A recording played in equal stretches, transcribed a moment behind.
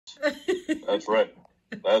That's right.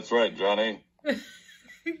 That's right, Johnny.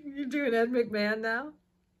 You're doing Ed McMahon now?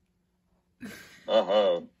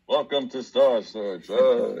 Welcome to Star Search.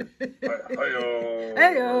 Hey-o.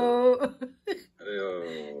 Hey-o.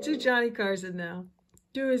 Hey-o. Do Johnny Carson now.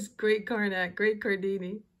 Do his great Carnac, great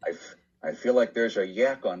Cardini. I feel like there's a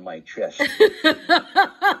yak on my chest.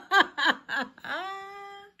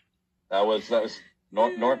 That was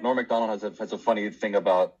Norm Macdonald has a funny thing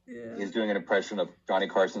about he's doing an impression of Johnny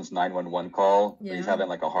Carson's 911 call. Yeah. He's having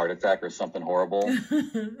like a heart attack or something horrible.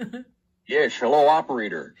 Yes, hello,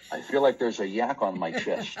 operator. I feel like there's a yak on my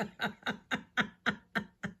chest.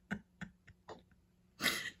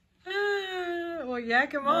 Well,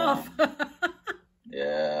 yak him off.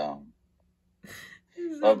 Yeah.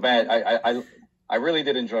 Oh man, I really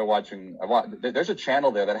did enjoy watching. There's a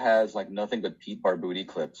channel there that has like nothing but Pete Barbuti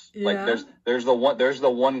clips. Yeah. Like there's the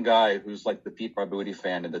one guy who's like the Pete Barbuti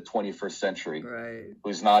fan in the 21st century, right?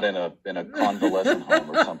 Who's not in a convalescent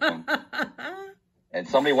home or something. And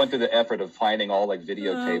somebody went through the effort of finding all like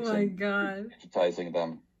videotapes and digitizing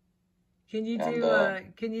them. Can you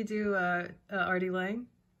do Artie Lang?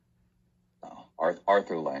 No,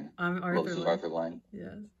 Arthur Lang. I'm Arthur. This is Arthur Lang.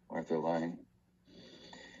 Yes. Arthur Lang.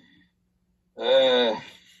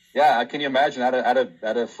 Yeah, can you imagine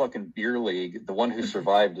at a fucking beer league, the one who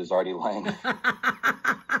survived is Artie Lang. Norm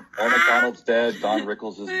Macdonald's dead, Don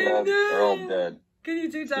Rickles is dead, they're all dead. Can you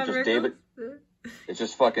do Don Rickles? It's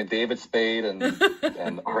just fucking David Spade and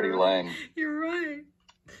Artie Lang. You're right.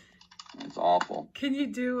 It's awful. Can you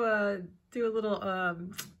do a little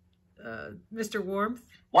Mr. Warmth?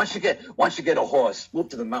 Once you get a horse, move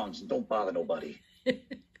to the mountains and don't bother nobody.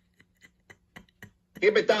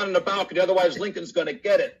 Keep it down in the balcony, otherwise Lincoln's gonna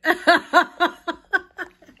get it.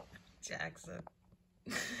 Jackson.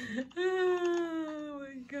 Oh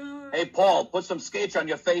my God. Hey Paul, put some skates on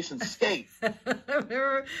your face and skate.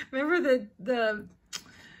 remember the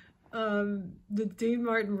Dean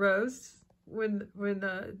Martin roast when what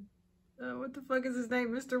the fuck is his name?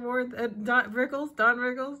 Mr. Warmth, Don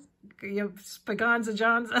Rickles, Spaganza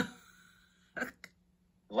Johnson.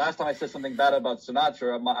 The last time I said something bad about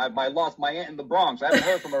Sinatra, I lost my aunt in the Bronx. I haven't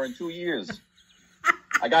heard from her in 2 years.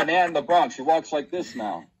 I got an aunt in the Bronx. She walks like this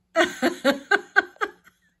now.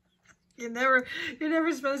 You're never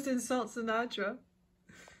supposed to insult Sinatra.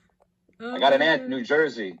 I got an aunt in New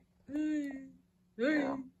Jersey. Yeah.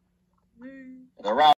 And around